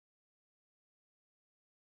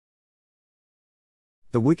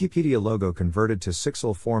The Wikipedia logo converted to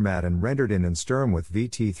Sixel format and rendered in xterm with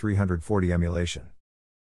VT340 emulation.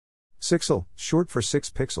 Sixel, short for 6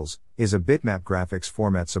 pixels, is a bitmap graphics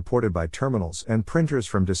format supported by terminals and printers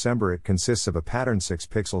from December. It consists of a pattern 6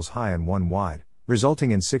 pixels high and 1 wide,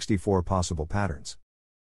 resulting in 64 possible patterns.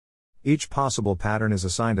 Each possible pattern is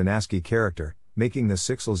assigned an ASCII character, making the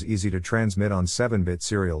sixels easy to transmit on 7-bit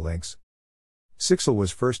serial links. Sixel was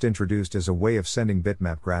first introduced as a way of sending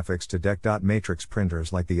bitmap graphics to DEC.matrix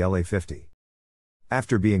printers like the LA50.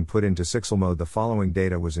 After being put into Sixel mode, the following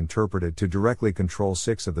data was interpreted to directly control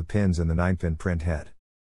 6 of the pins in the 9-pin print head.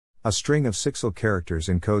 A string of Sixel characters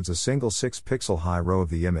encodes a single 6-pixel high row of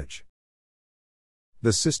the image.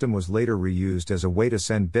 The system was later reused as a way to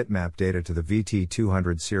send bitmap data to the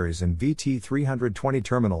VT200 series and VT320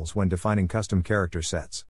 terminals when defining custom character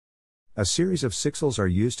sets. A series of sixels are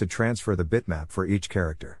used to transfer the bitmap for each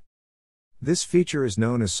character. This feature is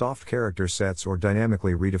known as soft character sets or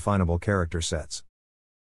dynamically redefinable character sets.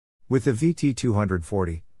 With the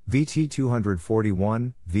VT240,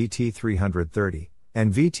 VT241, VT330,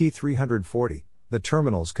 and VT340, the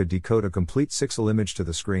terminals could decode a complete Sixel image to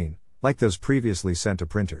the screen, like those previously sent to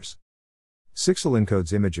printers. Sixel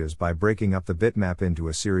encodes images by breaking up the bitmap into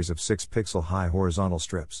a series of 6-pixel high horizontal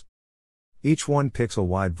strips. Each 1-pixel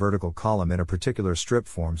wide vertical column in a particular strip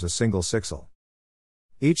forms a single Sixel.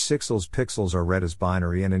 Each Sixel's pixels are read as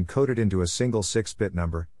binary and encoded into a single 6-bit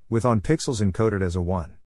number, with on pixels encoded as a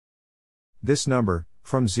 1. This number,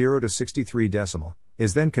 from 0 to 63 decimal,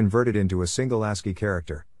 is then converted into a single ASCII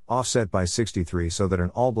character, offset by 63 so that an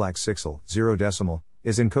all-black Sixel, 0 decimal,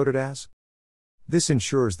 is encoded as. This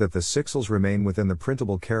ensures that the Sixels remain within the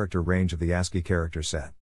printable character range of the ASCII character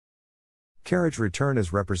set. Carriage return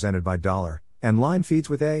is represented by $, and line feeds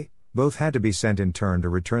with A, both had to be sent in turn to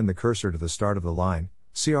return the cursor to the start of the line,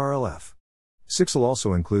 CRLF. Sixel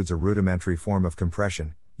also includes a rudimentary form of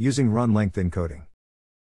compression, using run-length encoding.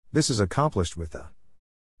 This is accomplished with the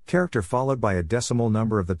character followed by a decimal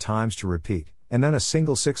number of the times to repeat, and then a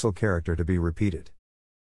single Sixel character to be repeated.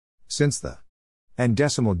 Since the and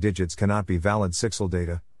decimal digits cannot be valid Sixel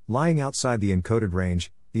data, lying outside the encoded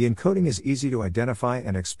range, the encoding is easy to identify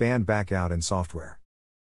and expand back out in software.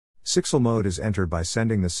 Sixel mode is entered by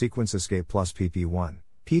sending the sequence escape plus PP1,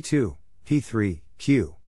 P2, P3,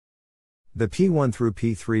 Q. The P1 through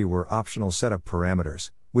P3 were optional setup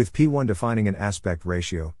parameters, with P1 defining an aspect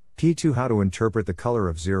ratio, P2 how to interpret the color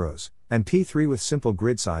of zeros, and P3 with simple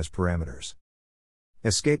grid size parameters.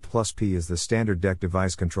 Escape plus P is the standard DEC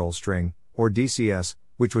device control string, or DCS,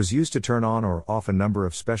 which was used to turn on or off a number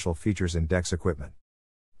of special features in DEC's equipment.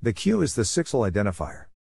 The Q is the Sixel identifier.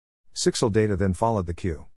 Sixel data then followed the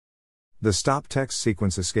Q. The stop text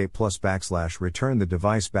sequence escape plus / returned the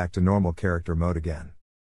device back to normal character mode again.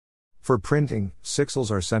 For printing, Sixels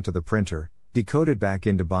are sent to the printer, decoded back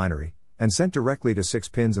into binary, and sent directly to 6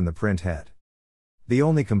 pins in the print head. The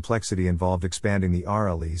only complexity involved expanding the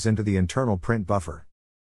RLEs into the internal print buffer.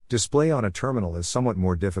 Display on a terminal is somewhat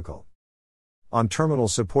more difficult. On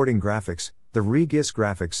terminals supporting graphics, the ReGIS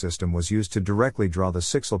graphics system was used to directly draw the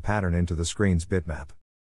Sixel pattern into the screen's bitmap.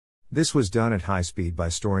 This was done at high speed by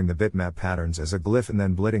storing the bitmap patterns as a glyph and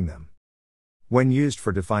then blitting them. When used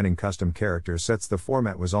for defining custom character sets, the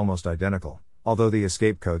format was almost identical, although the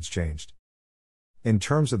escape codes changed. In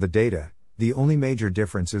terms of the data, the only major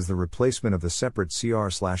difference is the replacement of the separate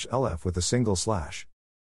CR/LF with a single slash.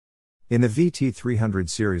 In the VT300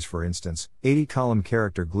 series, for instance, 80-column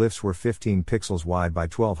character glyphs were 15 pixels wide by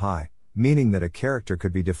 12 high, meaning that a character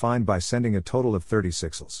could be defined by sending a total of 30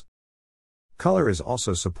 sixels. Color is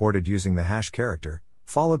also supported using the hash character,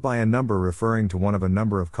 followed by a number referring to one of a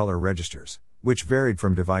number of color registers, which varied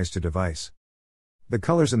from device to device. The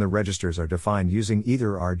colors in the registers are defined using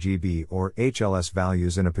either RGB or HLS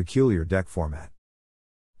values in a peculiar DEC format.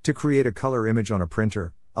 To create a color image on a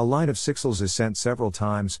printer, a line of sixels is sent several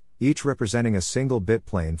times, each representing a single bit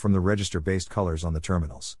plane from the register-based colors on the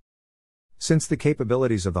terminals. Since the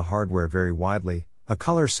capabilities of the hardware vary widely, a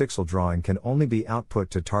color sixel drawing can only be output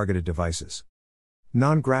to targeted devices.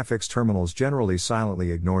 Non-graphics terminals generally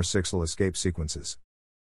silently ignore Sixel escape sequences.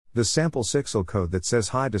 The sample Sixel code that says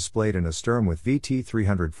hi displayed in xterm with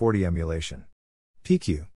VT340 emulation.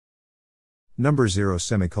 PQ. Number 0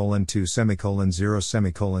 semicolon 2 semicolon 0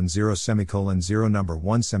 semicolon 0 semicolon 0 number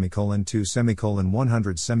 1 semicolon 2 semicolon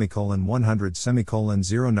 100 semicolon 100 semicolon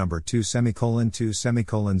 0 number 2 semicolon 2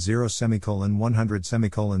 semicolon 0 semicolon 100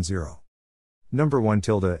 semicolon 0. Number 1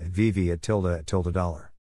 tilde VV at tilde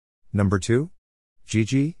dollar. Number 2?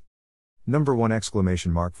 GG? Number 1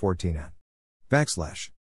 exclamation mark 14 at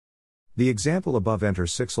backslash. The example above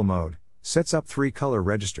enters Sixel mode, sets up 3 color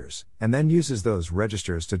registers, and then uses those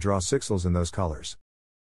registers to draw sixels in those colors.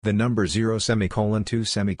 The number 0 semicolon 2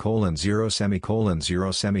 semicolon 0 semicolon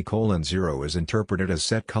 0 semicolon 0 is interpreted as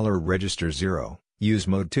set color register 0, use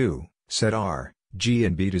mode 2, set R, G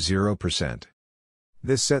and B to 0%.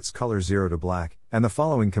 This sets color 0 to black, and the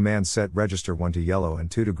following commands set register 1 to yellow and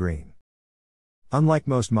 2 to green. Unlike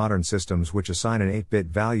most modern systems which assign an 8-bit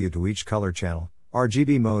value to each color channel,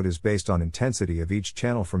 RGB mode is based on intensity of each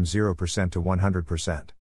channel from 0% to 100%.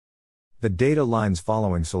 The data lines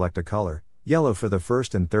following select a color, yellow for the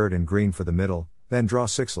first and third and green for the middle, then draw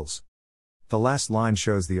sixels. The last line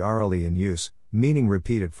shows the RLE in use, meaning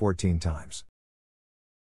repeat it 14 times.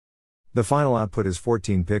 The final output is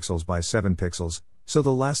 14 pixels by 7 pixels, so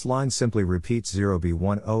the last line simply repeats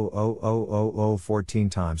 0B1000000 14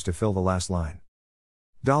 times to fill the last line.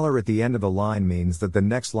 $ at the end of the line means that the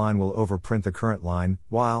next line will overprint the current line,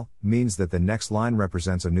 while means that the next line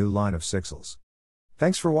represents a new line of sixels.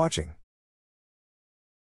 Thanks for watching.